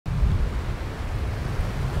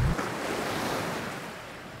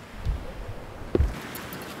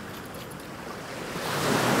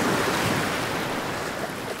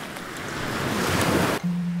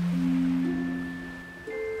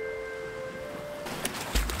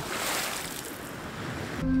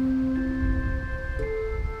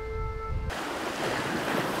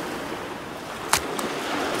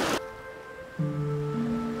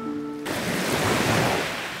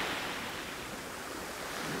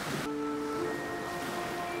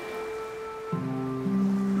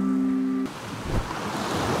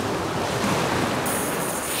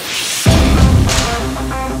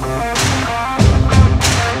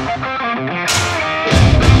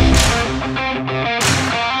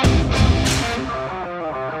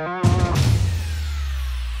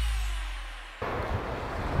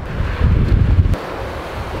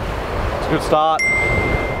start.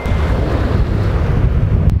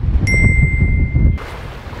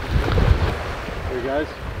 There he goes.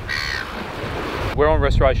 We're on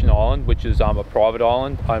Restoration Island, which is a private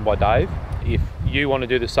island owned by Dave. If you want to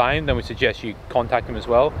do the same, then we suggest you contact him as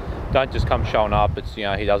well. Don't just come showing up. It's, you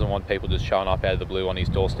know, he doesn't want people just showing up out of the blue on his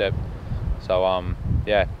doorstep. So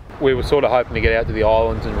yeah, we were sort of hoping to get out to the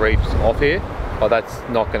islands and reefs off here, but that's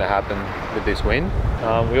not going to happen with this wind.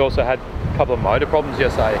 We also had a couple of motor problems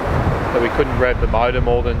yesterday, that we couldn't rev the motor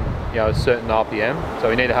more than, you know, a certain RPM. So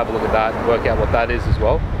we need to have a look at that and work out what that is as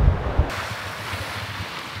well.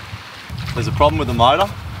 There's a problem with the motor,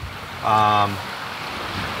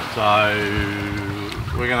 so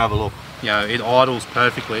we're going to have a look. You know, it idles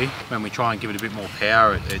perfectly. When we try and give it a bit more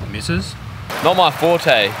power, it misses. Not my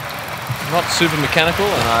forte. Not super mechanical,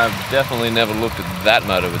 and I've definitely never looked at that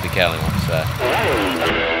motor with the cowling on, so.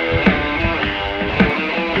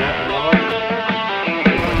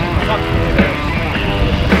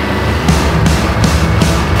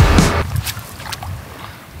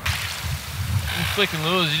 Flicking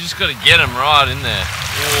lures, you just got to get them right in there,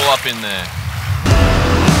 all up in there.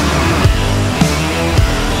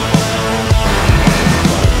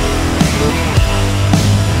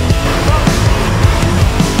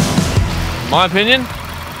 In my opinion,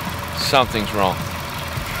 something's wrong.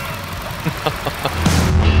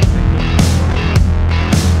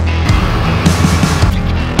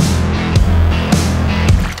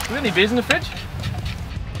 Got any beers in the fridge?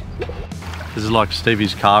 This is like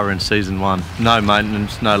Stevie's car in season 1. No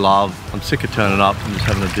maintenance, no love. I'm sick of turning up and just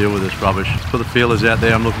having to deal with this rubbish. Put the feelers out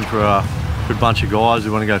there. I'm looking for a good bunch of guys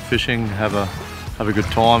who want to go fishing, have a good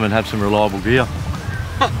time and have some reliable gear.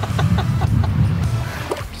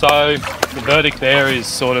 So the verdict there is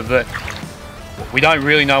sort of that we don't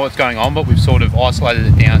really know what's going on, but we've sort of isolated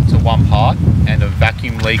it down to one part and a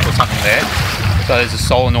vacuum leak or something there. So there's a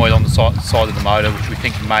solenoid on the side of the motor which we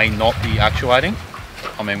think may not be actuating.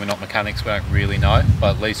 I mean, we're not mechanics, we don't really know,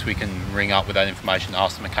 but at least we can ring up with that information,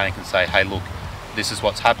 ask the mechanic and say, hey look, this is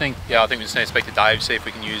what's happening. Yeah, I think we just need to speak to Dave, see if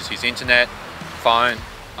we can use his internet, phone.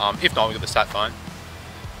 If not, we've got the sat phone.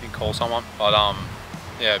 You can call someone, but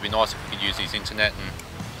yeah, it'd be nice if we could use his internet and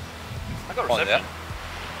I got find reception.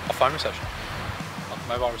 out. A phone reception? Like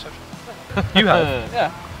mobile reception? You have?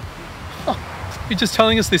 Yeah. Oh, you're just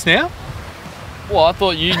telling us this now? Well, I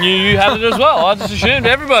thought you knew you had it as well. I just assumed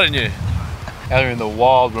everybody knew. Out in the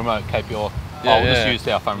wild remote Cape York. Yeah, we'll just use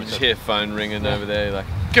our phone Just reception. hear phone ringing over there, like,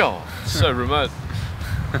 God, it's so remote.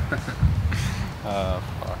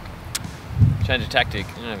 Fuck. Change of tactic.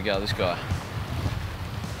 You don't have to go with this guy.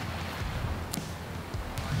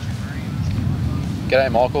 G'day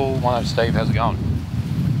Michael, my name's Steve, how's it going?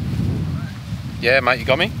 Yeah mate, you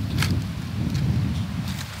got me?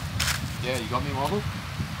 Yeah, you got me Michael?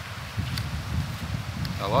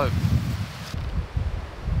 Hello?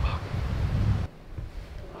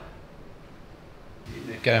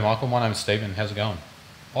 G'day Michael, my name's Stephen, how's it going?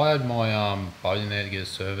 I had my boat in there to get a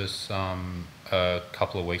service a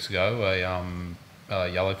couple of weeks ago, a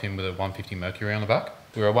yellowfin with a 150 Mercury on the back.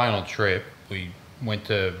 We were away on a trip, we went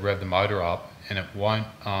to rev the motor up and it won't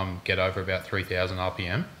get over about 3,000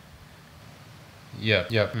 RPM. Yeah,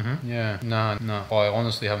 yeah, no, I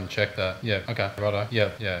honestly haven't checked that. Yeah, okay, righto,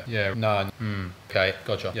 yeah, no, okay,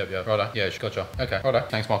 gotcha, yeah, righto, yeah, gotcha, okay, righto,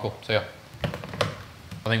 thanks Michael, see ya.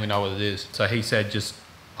 I think we know what it is. So he said just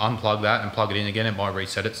unplug that and plug it in again, it might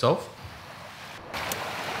reset itself.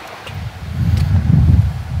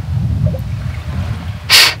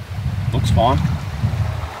 Looks fine.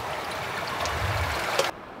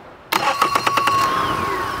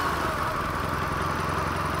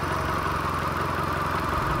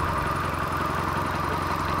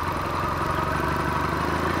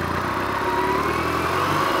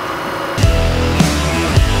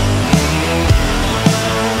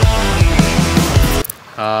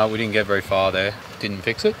 We didn't get very far there, didn't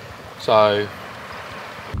fix it. So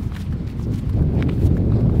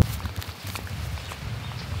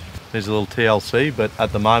There's a little TLC, but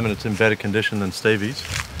at the moment it's in better condition than Stevie's.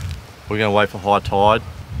 We're going to wait for high tide,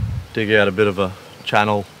 dig out a bit of a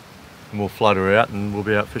channel and we'll float her out and we'll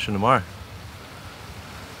be out fishing tomorrow.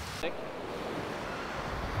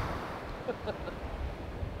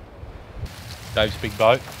 Dave's big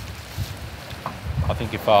boat. I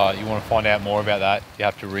think if you want to find out more about that, you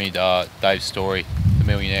have to read Dave's story, The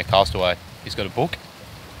Millionaire Castaway. He's got a book,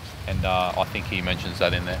 and I think he mentions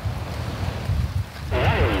that in there.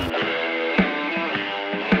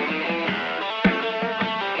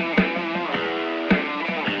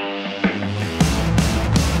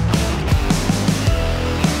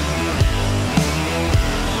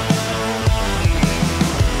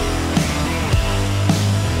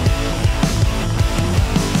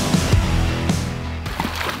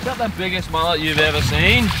 biggest mullet you've ever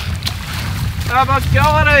seen. Have a go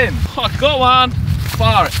at him. I got one.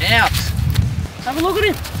 Far out. Have a look at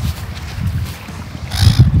him.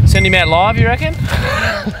 Send him out live, you reckon?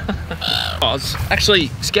 I was actually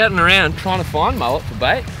scouting around trying to find mullet for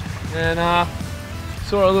bait, and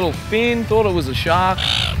saw a little fin, thought it was a shark.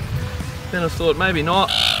 Then I thought maybe not.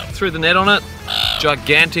 Threw the net on it.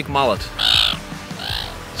 Gigantic mullet.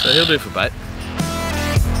 So he'll do for bait.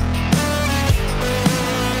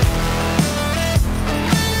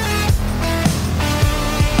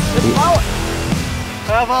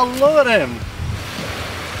 Have a look at him.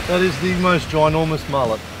 That is the most ginormous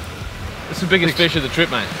mullet. It's the biggest fish of the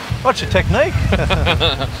trip, mate. What's your technique?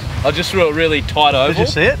 I just threw it really tight oval. Did you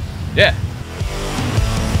see it? Yeah.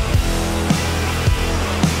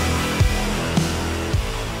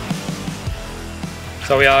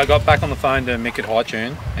 So we got back on the phone to Mick at High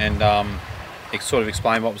Tune and sort of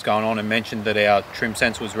explained what was going on and mentioned that our trim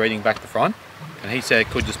sensor was reading back to front, and he said it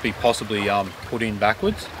could just be possibly put in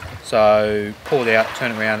backwards. So pull it out,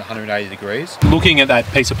 turn it around 180 degrees. Looking at that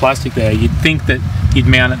piece of plastic there, you'd think that you'd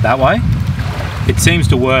mount it that way. It seems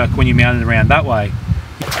to work when you mount it around that way.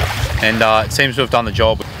 And it seems to have done the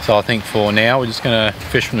job. So I think for now, we're just gonna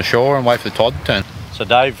fish from the shore and wait for the tide to turn. So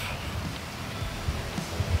Dave,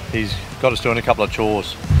 he's got us doing a couple of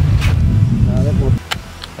chores.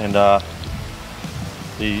 And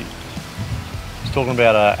he's talking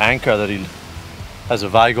about an anchor that he has a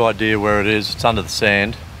vague idea where it is. It's under the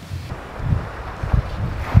sand.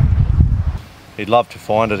 He'd love to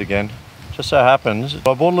find it again. Just so happens, I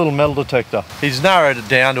bought a little metal detector. He's narrowed it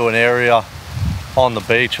down to an area on the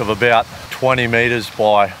beach of about 20 meters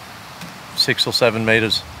by 6 or 7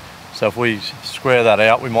 meters. So if we square that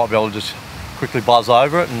out, we might be able to just quickly buzz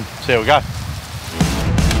over it and see how we go.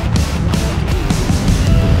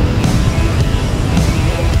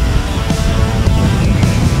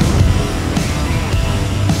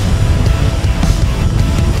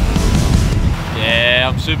 Yeah,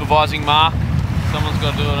 I'm supervising Mark. Someone's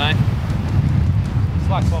got to do it, eh?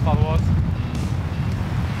 Slack swap otherwise.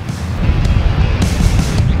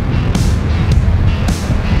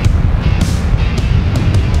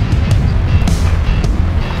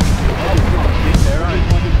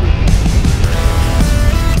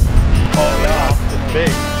 Oh yeah, it's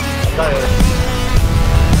big. I'll tell you.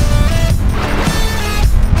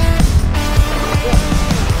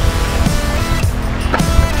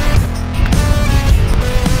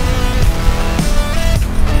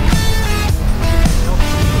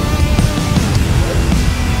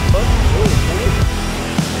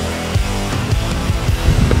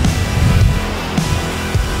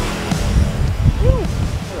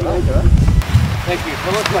 Thank you.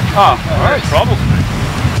 Oh, alright, trouble.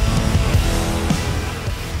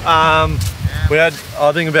 We had,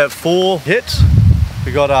 I think, about 4 hits.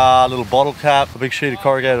 We got a little bottle cap, a big sheet of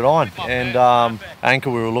corrugated iron, and anchor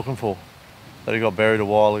we were looking for that he got buried a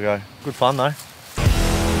while ago. Good fun though.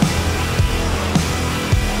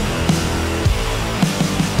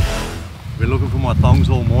 Been looking for my thongs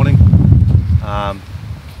all morning,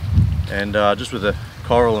 and just with the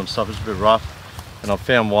coral and stuff, it's a bit rough, and I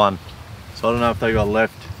found one. So I don't know if they got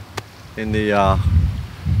left in the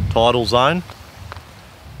tidal zone,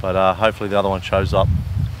 but hopefully the other one shows up.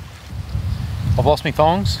 I've lost my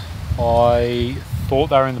thongs. I thought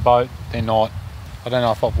they were in the boat. They're not. I don't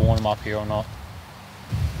know if I've worn them up here or not.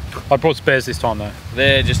 I brought spares this time though.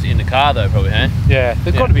 They're just in the car though, probably, eh? Yeah,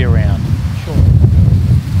 they've got to be around. Sure.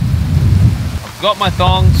 Got my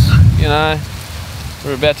thongs, you know.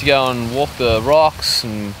 We're about to go and walk the rocks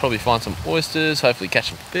and probably find some oysters, hopefully catch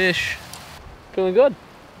some fish. Feeling good.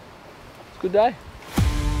 It's a good day.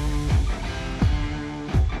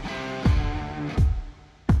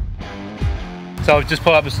 So I've just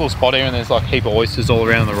put up this little spot here and there's like a heap of oysters all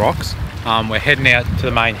around the rocks. We're heading out to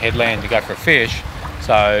the main headland to go for a fish.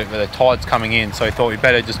 So the tide's coming in, so we thought we'd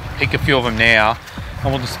better just pick a few of them now and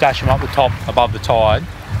we'll just stash them up the top above the tide,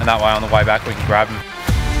 and that way on the way back we can grab them.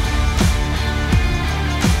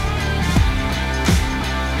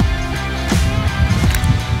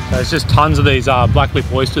 There's just tons of these black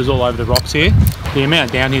lip oysters all over the rocks here. The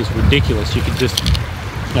amount down here is ridiculous. You could just,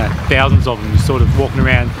 you know, thousands of them, just sort of walking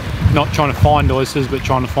around, not trying to find oysters, but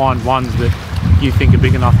trying to find ones that you think are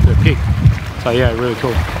big enough to pick. So yeah, really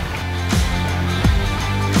cool.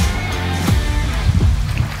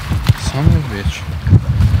 Son of a bitch.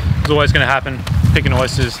 It's always going to happen. Picking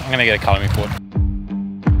oysters, I'm going to get a colouring board.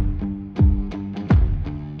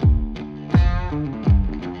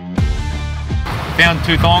 Found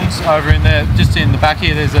 2 thongs over in there, just in the back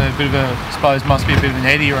here. There's a bit of a, I suppose must be a bit of an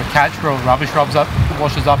eddy or a catch where all the rubbish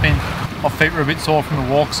washes up in. My feet were a bit sore from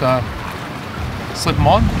the walk, so slip them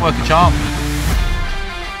on, work a charm.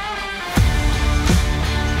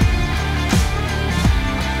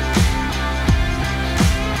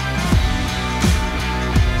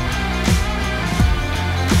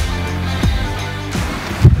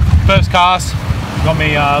 First cast, got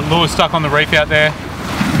me lure stuck on the reef out there.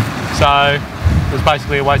 So it was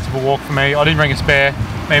basically a waste of a walk for me. I didn't bring a spare.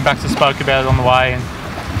 Me and Baxter spoke about it on the way and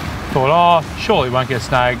thought, oh, surely we won't get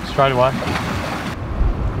snagged straight away.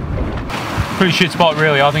 Pretty shit spot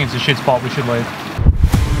really. I think it's a shit spot, we should leave.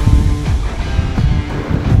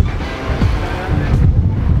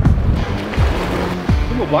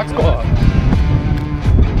 Little black spot.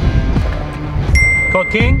 Cod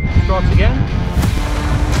king, stripes again.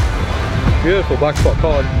 Beautiful black spot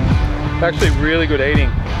cod. Actually really good eating.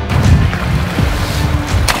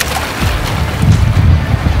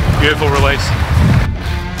 Beautiful release.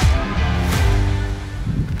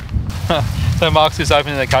 So Mark's just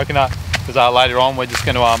opening the coconut because later on we're just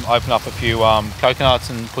going to open up a few coconuts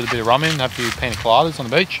and put a bit of rum in, have a few pina coladas on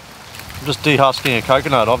the beach. I'm just dehusking a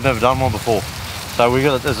coconut. I've never done one before. So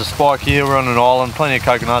there's a spike here, we're on an island, plenty of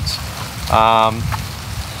coconuts.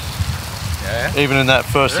 Yeah. Even in that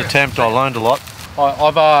first attempt I learned a lot.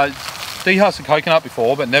 I've dehusked a coconut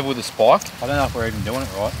before, but never with a spike. I don't know if we're even doing it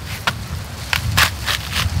right.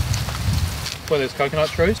 Where there's coconut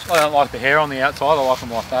trees. I don't like the hair on the outside, I like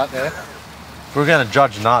them like that there. If we were going to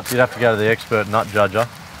judge nuts, you'd have to go to the expert nut judger.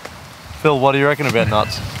 Phil, what do you reckon about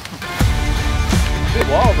nuts? A bit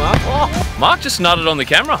wild, Mark. Oh, Mark just nutted on the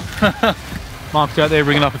camera. Mark's out there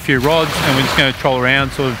rigging up a few rods and we're just going to troll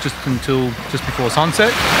around sort of just before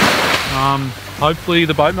sunset. Hopefully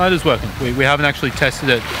the boat motor's working. We haven't actually tested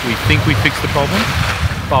it. We think we fixed the problem,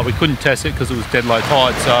 but we couldn't test it because it was dead low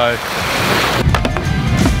tide, so.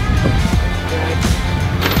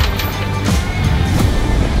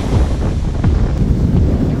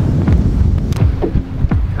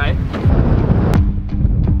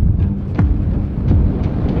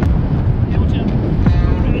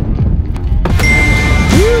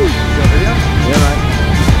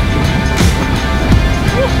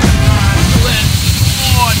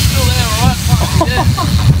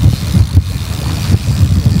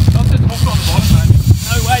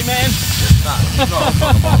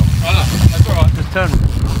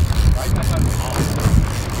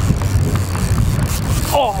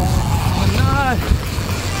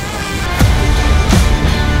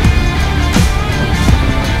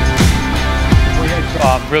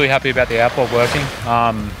 I'm really happy about the outboard working.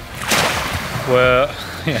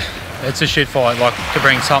 It's a shit fight, like to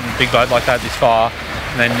bring something big boat like that this far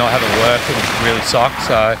and then not have it work, it would really suck.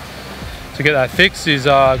 So to get that fixed is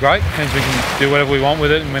great, means we can do whatever we want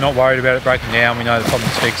with it and we're not worried about it breaking down. We know the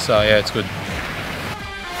problem's fixed, so yeah, it's good.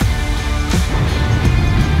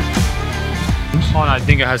 Oh no,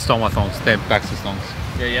 Dingo has stolen my thongs. They're Baxter's thongs.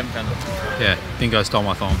 Yeah, you haven't found it. Yeah, Dingo stole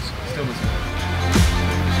my thongs. Still missing.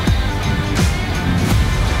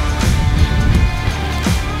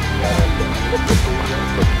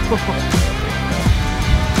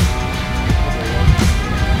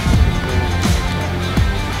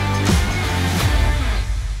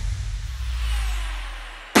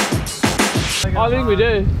 I think we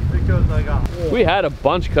do. We had a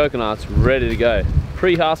bunch of coconuts ready to go.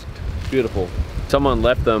 Pre-husked, beautiful. Someone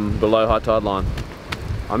left them below high tide line.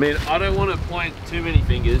 I mean, I don't want to point too many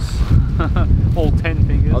fingers. All 10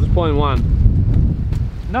 fingers. I'll just point one.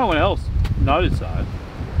 No one else noticed though.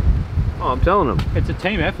 Oh, I'm telling them. It's a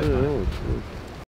team effort. Yeah,